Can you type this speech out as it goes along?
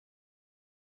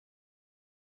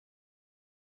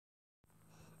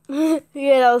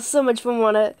Yeah, that was so much fun,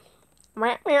 wasn't it?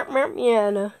 Yeah,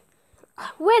 no.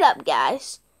 Wait up,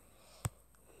 guys.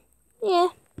 Yeah.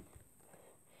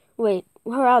 Wait,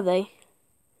 where are they?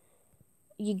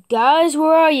 You guys,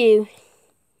 where are you?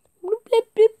 Bloop, bloop,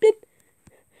 bloop, bloop.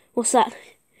 What's that?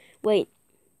 Wait.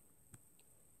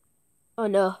 Oh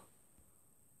no.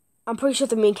 I'm pretty sure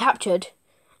they're being captured.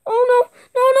 Oh no,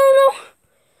 no, no, no.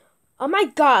 Oh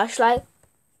my gosh, like,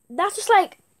 that's just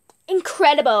like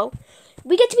incredible.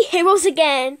 We get to be heroes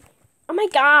again. Oh my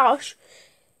gosh.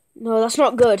 No, that's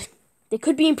not good. They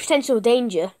could be in potential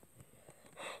danger.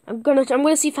 I'm gonna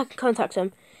see if I can contact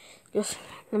them. Let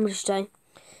me just say.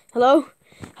 Hello?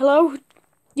 Hello? Do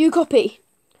you copy?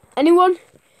 Anyone?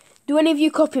 Do any of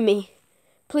you copy me?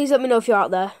 Please let me know if you're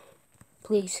out there.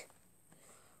 Please.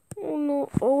 Oh no,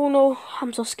 oh no,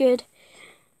 I'm so scared.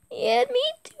 Yeah, me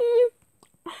too.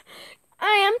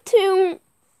 I am too.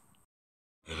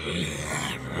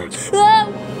 Oh,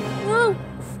 no,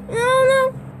 no,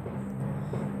 no.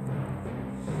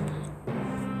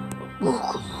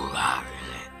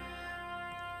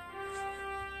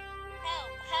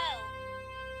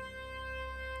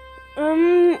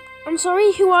 I'm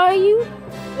sorry, who are you?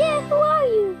 Yeah, who are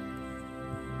you?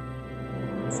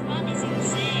 This man is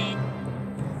insane.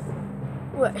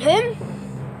 What, him?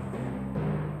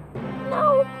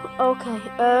 No. Okay,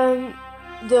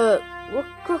 the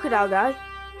crocodile guy.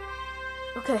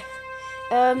 Okay,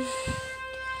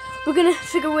 we're gonna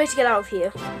figure a way to get out of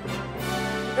here.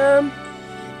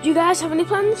 Do you guys have any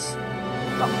plans?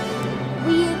 Oh,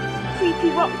 weird, creepy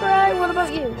rock guy, what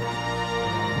about you?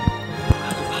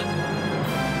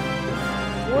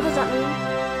 What does that mean?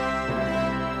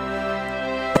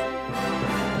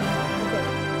 Okay.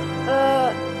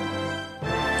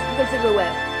 We can figure a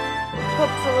way.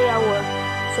 Hopefully our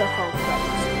so-called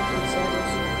friends.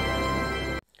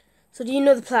 So do you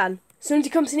know the plan? As soon as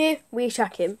he comes in here, we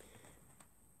attack him.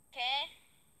 Okay.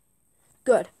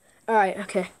 Good. Alright,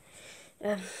 okay.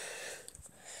 I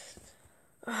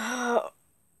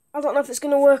don't know if it's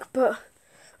gonna work, but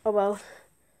oh well.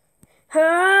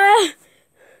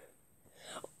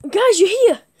 Guys, you're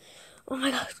here! Oh my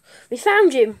god, we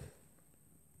found you!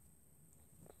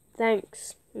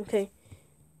 Thanks. Okay.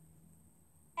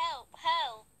 Help,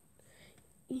 help.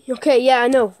 Okay, yeah, I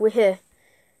know, we're here.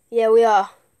 Yeah, we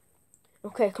are.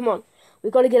 Okay, come on.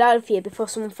 We've got to get out of here before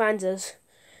someone finds us.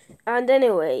 And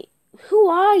anyway, who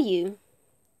are you?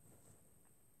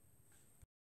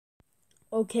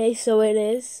 Okay, so it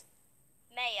is.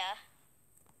 Mayor.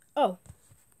 Oh.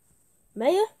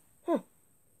 Mayor? Huh.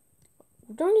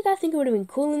 Don't you guys think it would have been a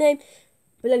cooler name?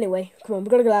 But anyway, come on, we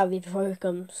gotta get out of here before he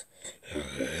comes.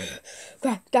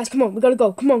 Guys, come on, we gotta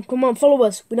go. Come on, follow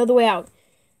us. We know the way out.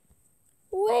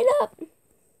 Wait up.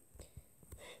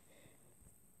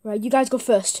 Right, you guys go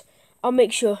first. I'll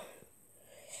make sure.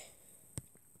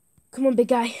 Come on, big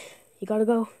guy. You gotta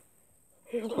go.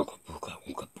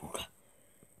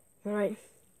 Alright.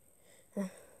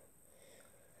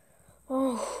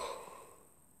 Oh.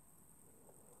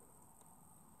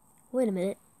 Wait a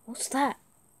minute. What's that?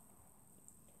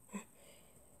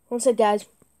 One sec, guys.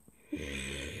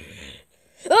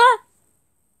 Ah!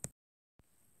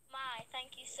 My,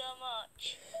 thank you so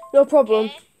much. No problem.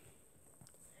 Okay.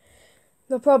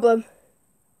 No problem.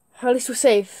 At least we're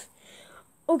safe.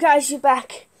 Oh, guys, you're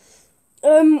back.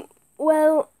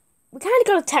 Well, we kind of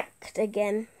got attacked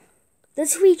again. The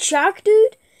sweet shark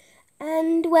dude,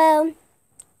 and, well,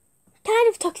 kind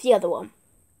of took the other one.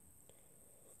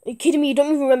 Are you kidding me? You don't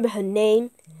even remember her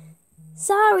name?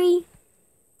 Sorry.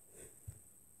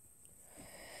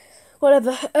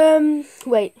 Whatever.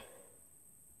 Wait.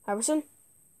 Harrison?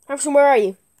 Harrison, where are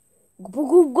you?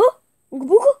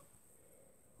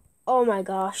 Oh my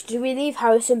gosh, did we leave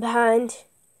Harrison behind?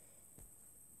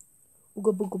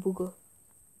 Ooga booga booga.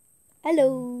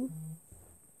 Hello.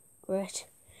 Great.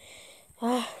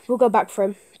 We'll go back for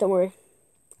him, don't worry.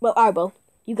 Well, I will.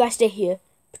 You guys stay here.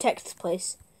 Protect this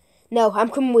place. No, I'm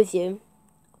coming with you.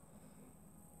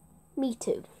 Me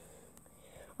too.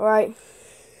 Alright.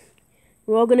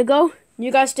 We're all gonna go.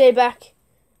 You guys stay back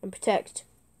and protect.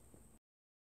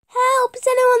 Help! Is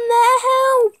anyone there?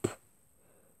 Help!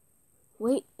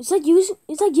 Wait, is that you?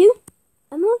 Is that you?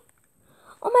 Emily?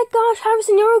 Oh my gosh,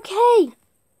 Harrison, you're okay!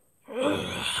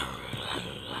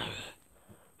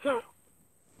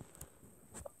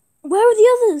 Where are the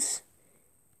others?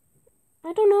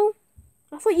 I don't know.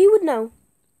 I thought you would know.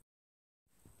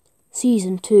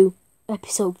 Season 2,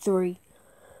 Episode 3.